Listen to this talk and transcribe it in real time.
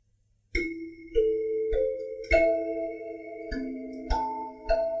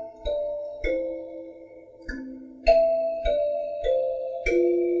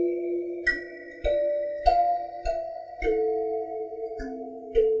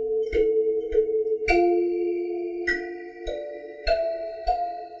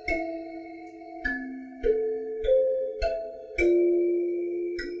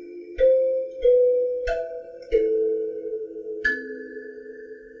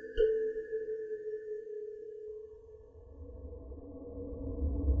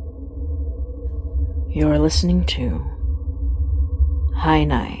You're listening to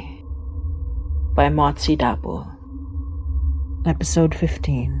Hainai by Motsi Dapol. Episode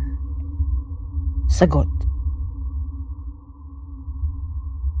 15. Sagot.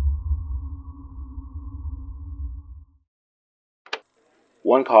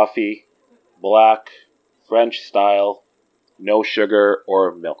 One coffee, black, French style, no sugar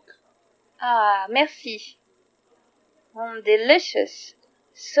or milk. Ah, merci. Delicious.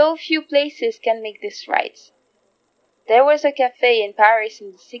 So few places can make this right. There was a cafe in Paris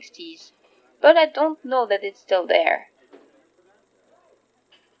in the 60s, but I don't know that it's still there.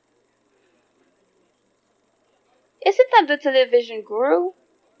 Isn't that the television guru?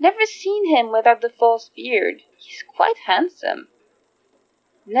 Never seen him without the false beard. He's quite handsome.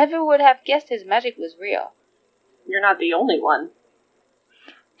 Never would have guessed his magic was real. You're not the only one.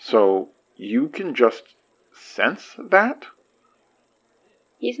 So, you can just sense that?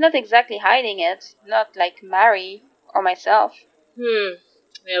 He's not exactly hiding it, not like Mary or myself. We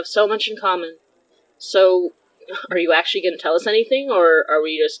have so much in common. So, are you actually going to tell us anything, or are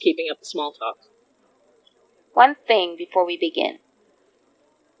we just keeping up the small talk? One thing before we begin.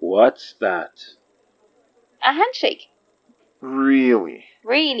 What's that? A handshake. Really?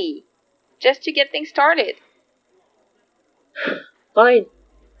 Really. Just to get things started. Fine.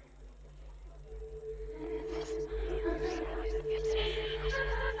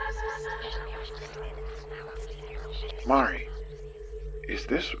 Mari, is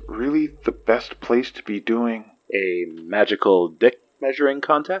this really the best place to be doing? A magical dick measuring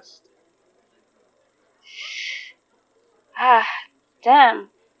contest? Ah, damn.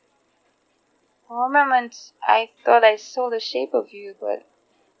 For a moment, I thought I saw the shape of you, but...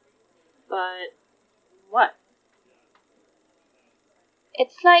 But what?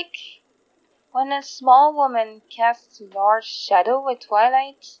 It's like when a small woman casts a large shadow at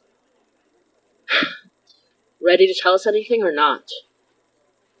twilight. Ready to tell us anything or not?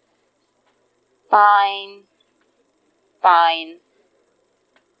 Fine. Fine.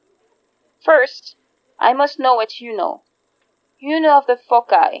 First, I must know what you know. You know of the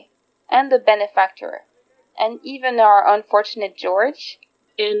foci, and the benefactor, and even our unfortunate George.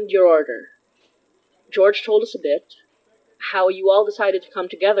 In your order. George told us a bit, how you all decided to come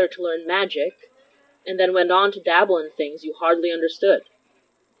together to learn magic, and then went on to dabble in things you hardly understood.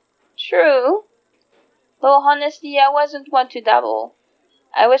 True. Though honestly, I wasn't one to dabble.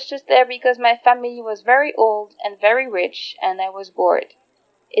 I was just there because my family was very old and very rich, and I was bored.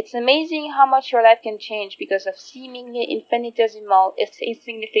 It's amazing how much your life can change because of seemingly infinitesimal,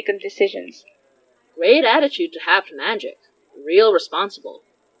 insignificant decisions. Great attitude to have to magic. Real responsible.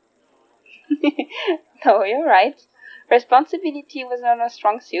 No, you're right. Responsibility was not our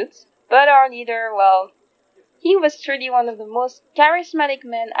strong suit, but our leader, well, he was truly one of the most charismatic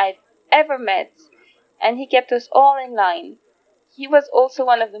men I've ever met, and he kept us all in line. He was also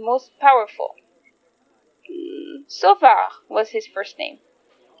one of the most powerful. Sauveur was his first name.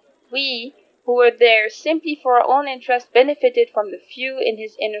 We, who were there simply for our own interest, benefited from the few in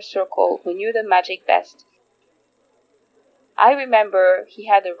his inner circle who knew the magic best. I remember he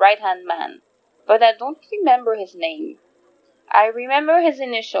had a right-hand man, but I don't remember his name. I remember his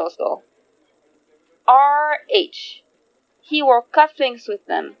initials, though. R.H. He wore cufflinks with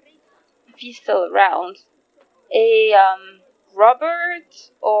them, if he's still around. A,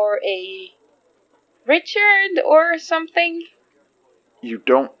 Robert, or a Richard, or something. You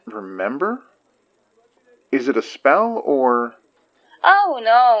don't remember? Is it a spell, or... Oh,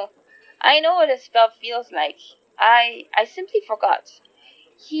 no. I know what a spell feels like. I simply forgot.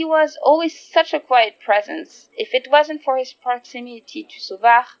 He was always such a quiet presence. If it wasn't for his proximity to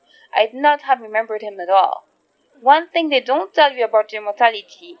Sauveur, I'd not have remembered him at all. One thing they don't tell you about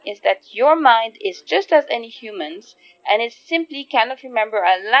immortality is that your mind is just as any human's, and it simply cannot remember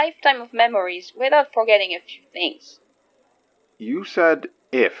a lifetime of memories without forgetting a few things. You said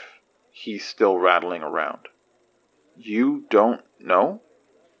if he's still rattling around. You don't know?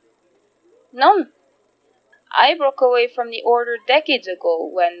 None. I broke away from the order decades ago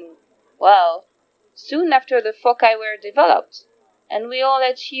when, well, soon after the foci were developed, and we all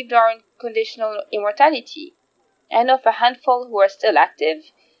achieved our unconditional immortality. I know of a handful who are still active,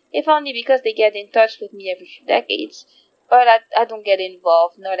 if only because they get in touch with me every few decades, but I don't get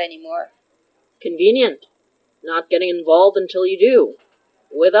involved, not anymore. Convenient. Not getting involved until you do.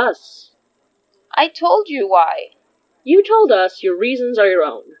 With us. I told you why. You told us your reasons are your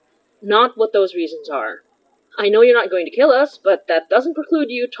own, not what those reasons are. I know you're not going to kill us, but that doesn't preclude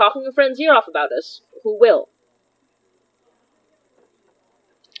you talking a friend's ear off about us, who will.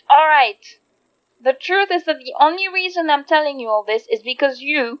 Alright. The truth is that the only reason I'm telling you all this is because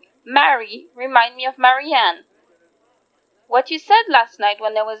you, Mary remind me of Marianne. What you said last night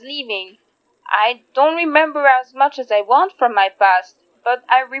when I was leaving. I don't remember as much as I want from my past, but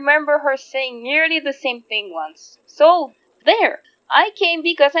I remember her saying nearly the same thing once. So, there. I came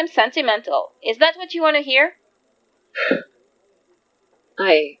because I'm sentimental. Is that what you want to hear?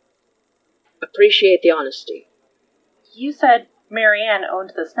 I appreciate the honesty. You said Marianne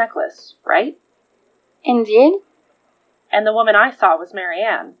owned this necklace, right? Indeed. And the woman I saw was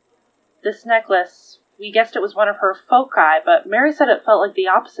Marianne. This necklace, we guessed it was one of her foci, but Mary said it felt like the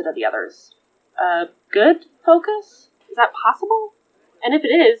opposite of the others. A good focus? Is that possible? And if it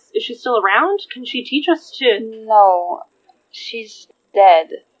is she still around? Can she teach us to... No, she's dead.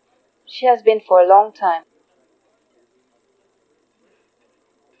 She has been for a long time.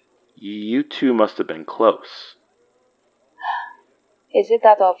 You two must have been close. Is it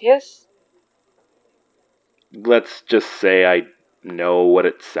that obvious? Let's just say I know what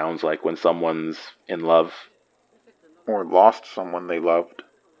it sounds like when someone's in love. Or lost someone they loved.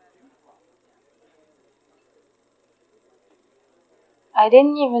 I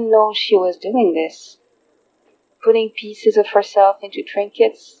didn't even know she was doing this. Putting pieces of herself into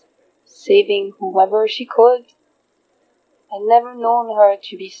trinkets, saving whoever she could. I'd never known her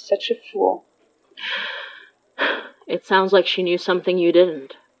to be such a fool. It sounds like she knew something you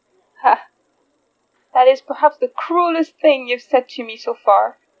didn't. Ha! That is perhaps the cruelest thing you've said to me so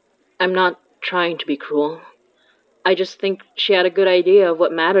far. I'm not trying to be cruel. I just think she had a good idea of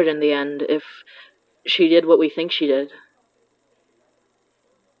what mattered in the end, if she did what we think she did.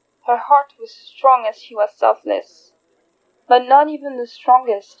 Her heart was strong as she was selfless. But not even the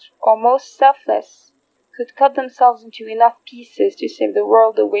strongest or most selfless could cut themselves into enough pieces to save the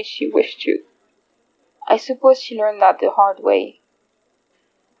world the way she wished to. I suppose she learned that the hard way.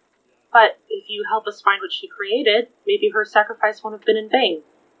 But if you help us find what she created, maybe her sacrifice won't have been in vain.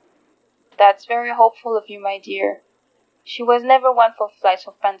 That's very hopeful of you, my dear. She was never one for flights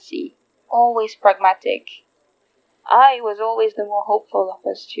of fancy, always pragmatic. I was always the more hopeful of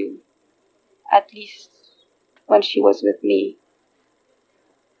us two. At least, when she was with me.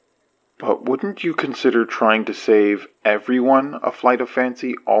 But wouldn't you consider trying to save everyone a flight of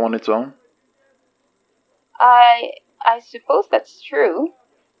fancy all on its own? I suppose that's true.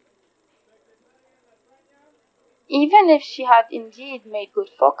 Even if she had indeed made good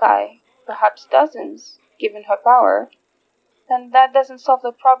foci, perhaps dozens, given her power, then that doesn't solve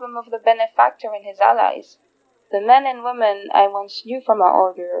the problem of the benefactor and his allies. The men and women I once knew from our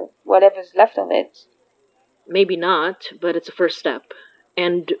order, whatever's left of it. Maybe not, but it's a first step.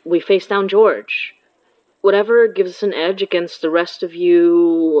 And we face down George. Whatever gives us an edge against the rest of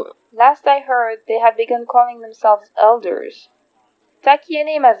you... Last I heard, they had begun calling themselves elders. Tacky a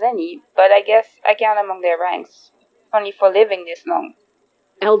name as any, but I guess I count among their ranks. Only for living this long.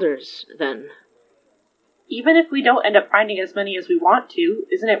 Elders, then. Even if we don't end up finding as many as we want to,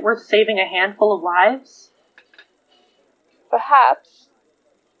 isn't it worth saving a handful of lives? Perhaps.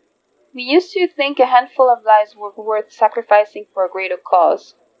 We used to think a handful of lives were worth sacrificing for a greater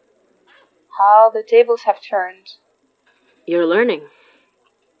cause. How the tables have turned. You're learning.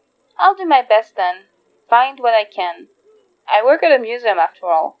 I'll do my best then. Find what I can. I work at a museum after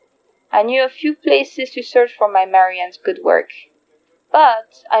all. I knew a few places to search for my Marianne's good work.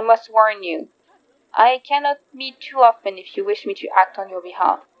 But I must warn you, I cannot meet too often if you wish me to act on your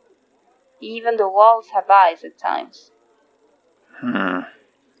behalf. Even the walls have eyes at times.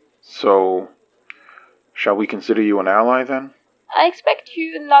 So, shall we consider you an ally then? I expect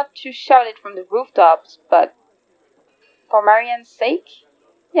you not to shout it from the rooftops, but for Marianne's sake,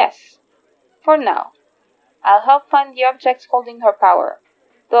 yes. For now. I'll help find the objects holding her power.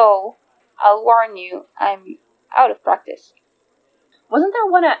 Though, I'll warn you, I'm out of practice. Wasn't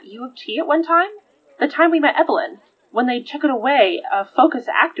there one at U of T at one time? The time we met Evelyn. When they took it away, a focus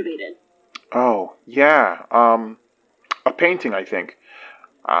activated. Oh, yeah. A painting, I think.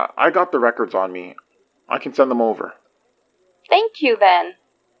 I got the records on me. I can send them over. Thank you, then.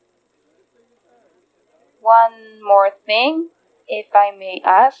 One more thing, if I may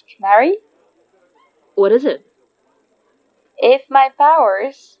ask, Mary? What is it? If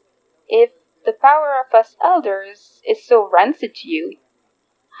the power of us elders is so rancid to you,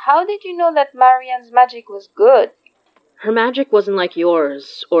 how did you know that Marianne's magic was good? Her magic wasn't like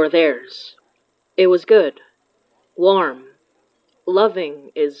yours or theirs. It was good. Warm.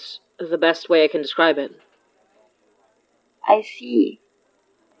 Loving is the best way I can describe it. I see.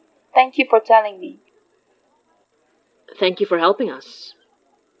 Thank you for telling me. Thank you for helping us.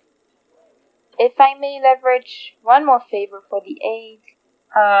 If I may leverage one more favor for the aid.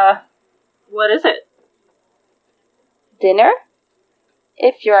 What is it? Dinner?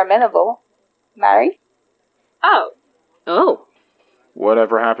 If you're amenable. Mary? Oh, Oh,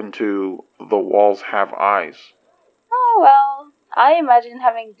 Whatever happened to the walls have eyes? Oh, well, I imagine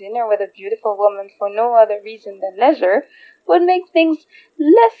having dinner with a beautiful woman for no other reason than leisure would make things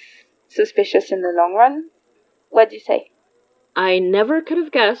less suspicious in the long run. What do you say? I never could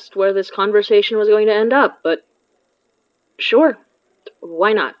have guessed where this conversation was going to end up, but sure,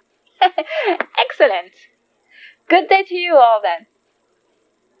 why not? Excellent. Good day to you all then.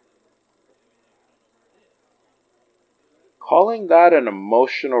 Calling that an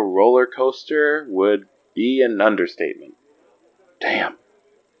emotional roller coaster would be an understatement. Damn.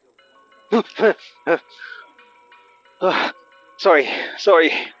 Sorry. I'll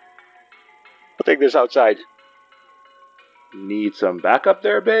take this outside. Need some backup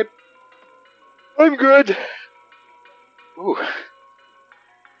there, babe? I'm good. Ooh.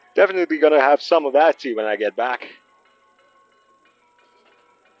 Definitely gonna have some of that too when I get back.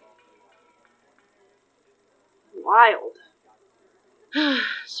 wild.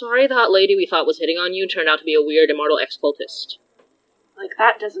 Sorry the hot lady we thought was hitting on you turned out to be a weird immortal ex-cultist. Like,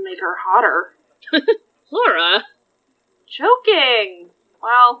 that doesn't make her hotter. Laura! Joking!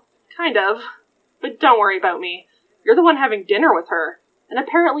 Well, kind of. But don't worry about me. You're the one having dinner with her, and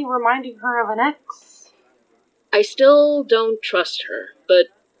apparently reminding her of an ex. I still don't trust her, but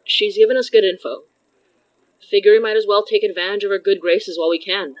she's given us good info. Figure we might as well take advantage of her good graces while we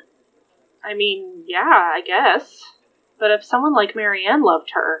can. I mean, yeah, I guess. But if someone like Marianne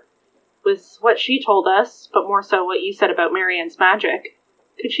loved her, with what she told us, but more so what you said about Marianne's magic,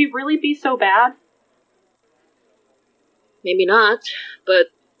 could she really be so bad? Maybe not, but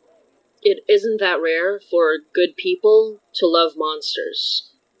it isn't that rare for good people to love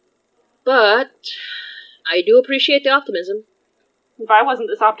monsters. But I do appreciate the optimism. If I wasn't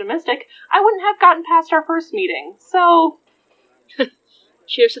this optimistic, I wouldn't have gotten past our first meeting, so...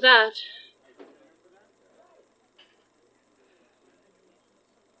 Cheers to that.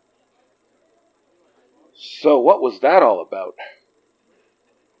 So what was that all about?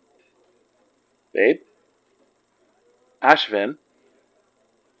 Babe? Ashvin?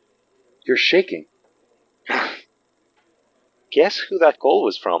 You're shaking. Guess who that call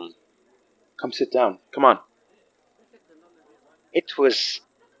was from? Come sit down. Come on. It was,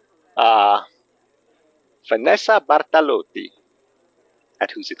 Vanessa Bartalotti,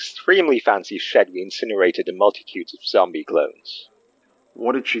 at whose extremely fancy shed we incinerated the multitudes of zombie clones.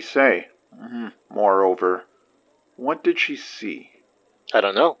 What did she say? Moreover, what did she see? I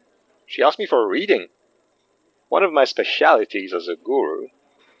don't know. She asked me for a reading. One of my specialities as a guru,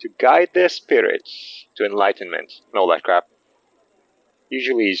 to guide their spirits to enlightenment and all that crap.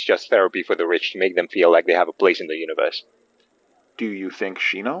 Usually it's just therapy for the rich to make them feel like they have a place in the universe. Do you think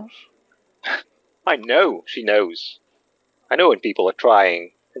she knows? I know she knows. I know when people are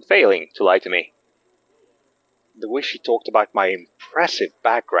trying and failing to lie to me. The way she talked about my impressive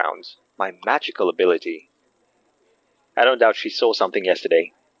background, my magical ability. I don't doubt she saw something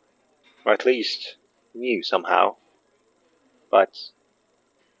yesterday. Or at least knew somehow. But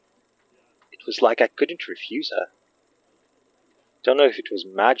it was like I couldn't refuse her. Don't know if it was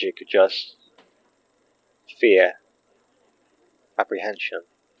magic or just fear, apprehension.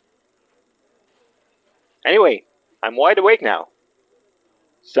 Anyway, I'm wide awake now.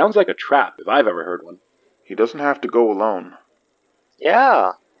 Sounds like a trap if I've ever heard one. He doesn't have to go alone.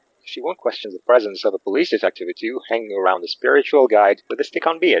 Yeah, she won't question the presence of a police detective or two hanging around a spiritual guide with a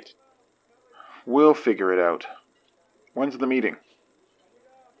stick-on beard. We'll figure it out. When's the meeting?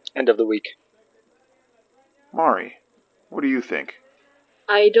 End of the week. Mari, what do you think?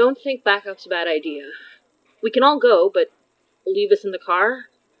 I don't think backup's a bad idea. We can all go, but leave us in the car.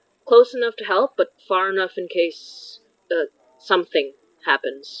 Close enough to help, but far enough in case, something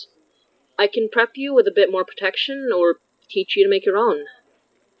happens. I can prep you with a bit more protection, or teach you to make your own.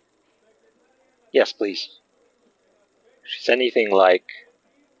 Yes, please. If she's anything like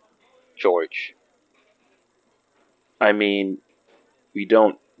George. I mean, we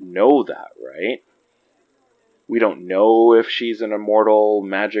don't know that, right? We don't know if she's an immortal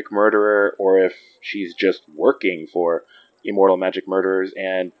magic murderer or if she's just working for immortal magic murderers,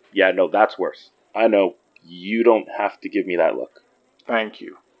 and yeah, no, that's worse. I know. You don't have to give me that look. Thank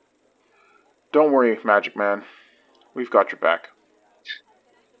you. Don't worry, Magic Man. We've got your back.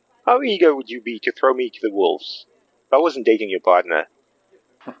 How eager would you be to throw me to the wolves if I wasn't dating your partner?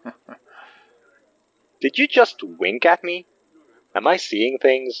 Did you just wink at me? Am I seeing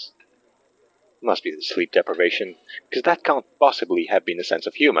things? Must be the sleep deprivation, because that can't possibly have been a sense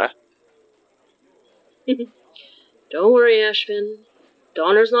of humor. Don't worry, Ashvin.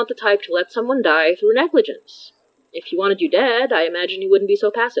 Donner's not the type to let someone die through negligence. If he wanted you dead, I imagine he wouldn't be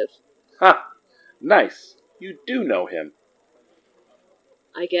so passive. Ha! Nice. You do know him.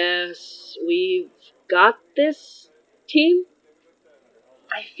 I guess we've got this, team?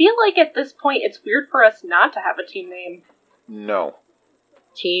 I feel like at this point it's weird for us not to have a team name. No.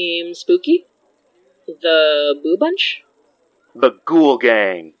 Team Spooky? The Boo Bunch? The Ghoul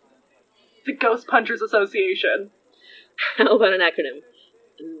Gang. The Ghost Punchers Association. How about an acronym?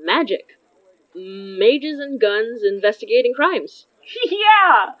 Magic. Mages and guns investigating crimes.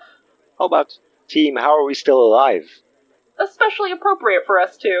 Yeah! How about Team How Are We Still Alive? Especially appropriate for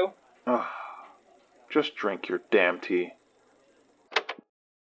us too. Just drink your damn tea.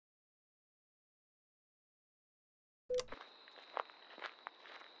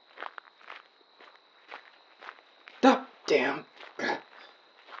 Oh, damn.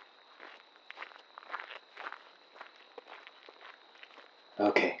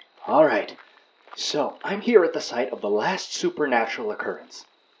 Okay, alright. So, I'm here at the site of the last supernatural occurrence.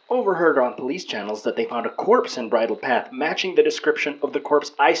 Overheard on police channels that they found a corpse in Bridle Path matching the description of the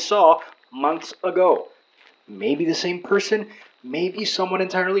corpse I saw months ago. Maybe the same person, maybe someone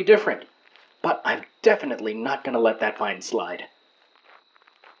entirely different. But I'm definitely not gonna let that find slide.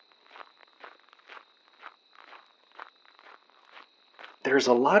 There's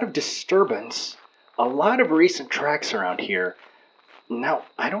a lot of disturbance, a lot of recent tracks around here. Now,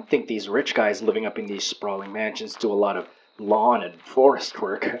 I don't think these rich guys living up in these sprawling mansions do a lot of lawn and forest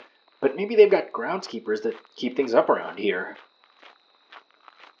work, but maybe they've got groundskeepers that keep things up around here.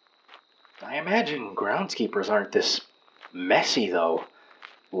 I imagine groundskeepers aren't this messy, though.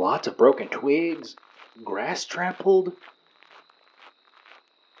 Lots of broken twigs, grass trampled.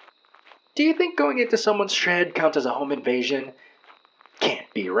 Do you think going into someone's shed counts as a home invasion?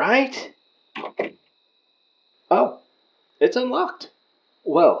 Can't be, right? Oh, it's unlocked.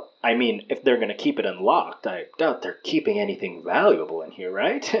 Well, I mean, if they're going to keep it unlocked, I doubt they're keeping anything valuable in here,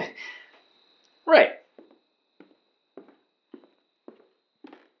 right? Right.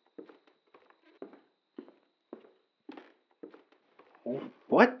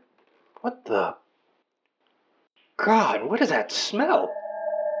 What? What the? God, what is that smell?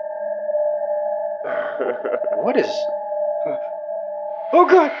 What is... Oh,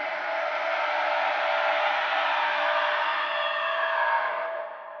 God!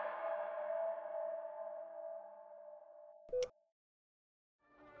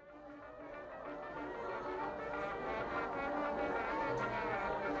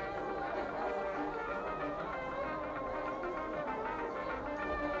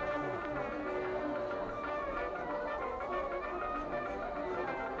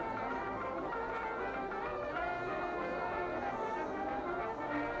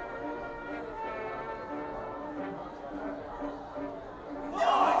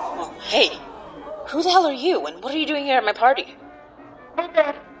 Hey, who the hell are you, and what are you doing here at my party? Oh,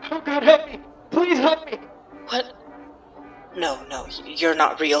 God, help me! Please help me! What? No, you're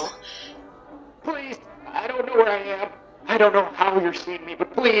not real. Please, I don't know where I am. I don't know how you're seeing me,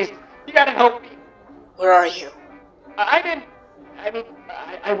 but please, you gotta help me. Where are you? I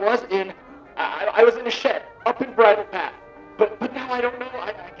was in a shed, up in Bridle Path. But now I don't know,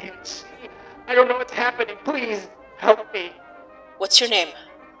 I can't see. I don't know what's happening. Please, help me. What's your name?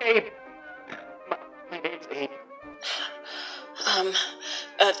 Abe. My name's Abe.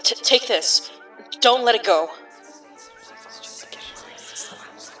 Take this. Don't let it go.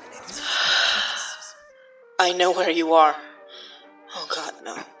 I know where you are. Oh, God,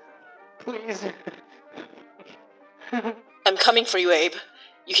 no. Please. I'm coming for you, Abe.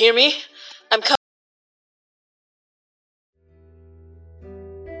 You hear me? I'm coming.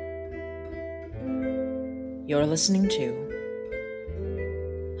 You're listening to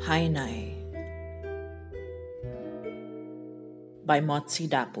Hainai by Motsi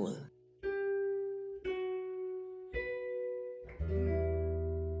Dapul.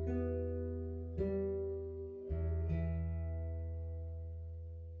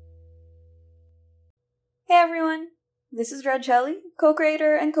 Hey everyone! This is Red Shelley,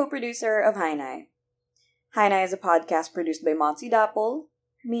 co-creator and co-producer of Hainai. Hainai is a podcast produced by Motsi Dapul,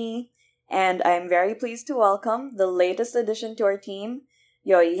 me, and I am very pleased to welcome the latest addition to our team,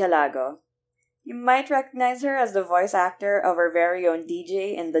 Yoi Halago. You might recognize her as the voice actor of our very own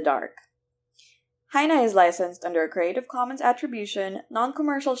DJ in the Dark. Hainai is licensed under a Creative Commons Attribution,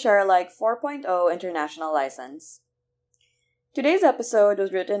 Non-Commercial Share-alike 4.0 International License. Today's episode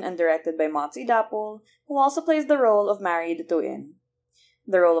was written and directed by Motsi Dapul, who also plays the role of Mary Dutuin.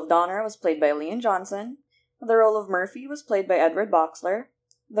 The role of Donner was played by Leon Johnson. The role of Murphy was played by Edward Boxler.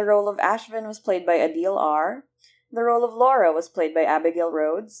 The role of Ashvin was played by Adil R. The role of Laura was played by Abigail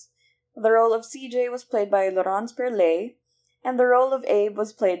Rhodes. The role of CJ was played by Laurence Perlet, and the role of Abe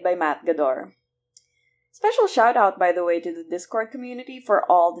was played by Matt Gador. Special shout out, by the way, to the Discord community for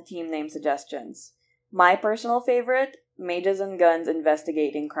all the team name suggestions. My personal favorite, Mages and Guns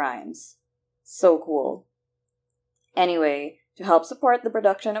Investigating Crimes. So cool. Anyway, to help support the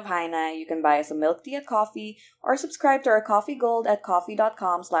production of Hainai, you can buy us a milk tea at Coffee or subscribe to our Coffee Gold at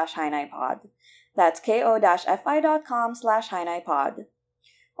coffee.com/HainaiPod. That's ko-fi.com/HainaiPod.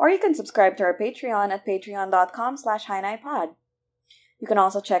 Or you can subscribe to our Patreon at patreon.com/HainaiPod. You can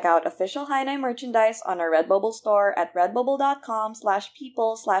also check out official Hainai merchandise on our Redbubble store at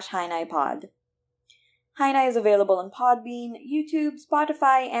redbubble.com/people/HainaiPod. Hainai is available on Podbean, YouTube,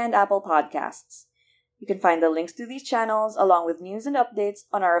 Spotify, and Apple Podcasts. You can find the links to these channels along with news and updates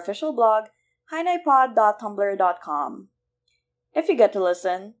on our official blog, hainaipod.tumblr.com. If you get to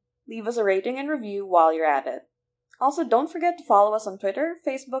listen, leave us a rating and review while you're at it. Also, don't forget to follow us on Twitter,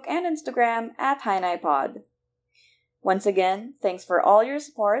 Facebook, and Instagram at HainaiPod. Once again, thanks for all your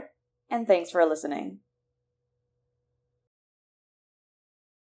support, and thanks for listening.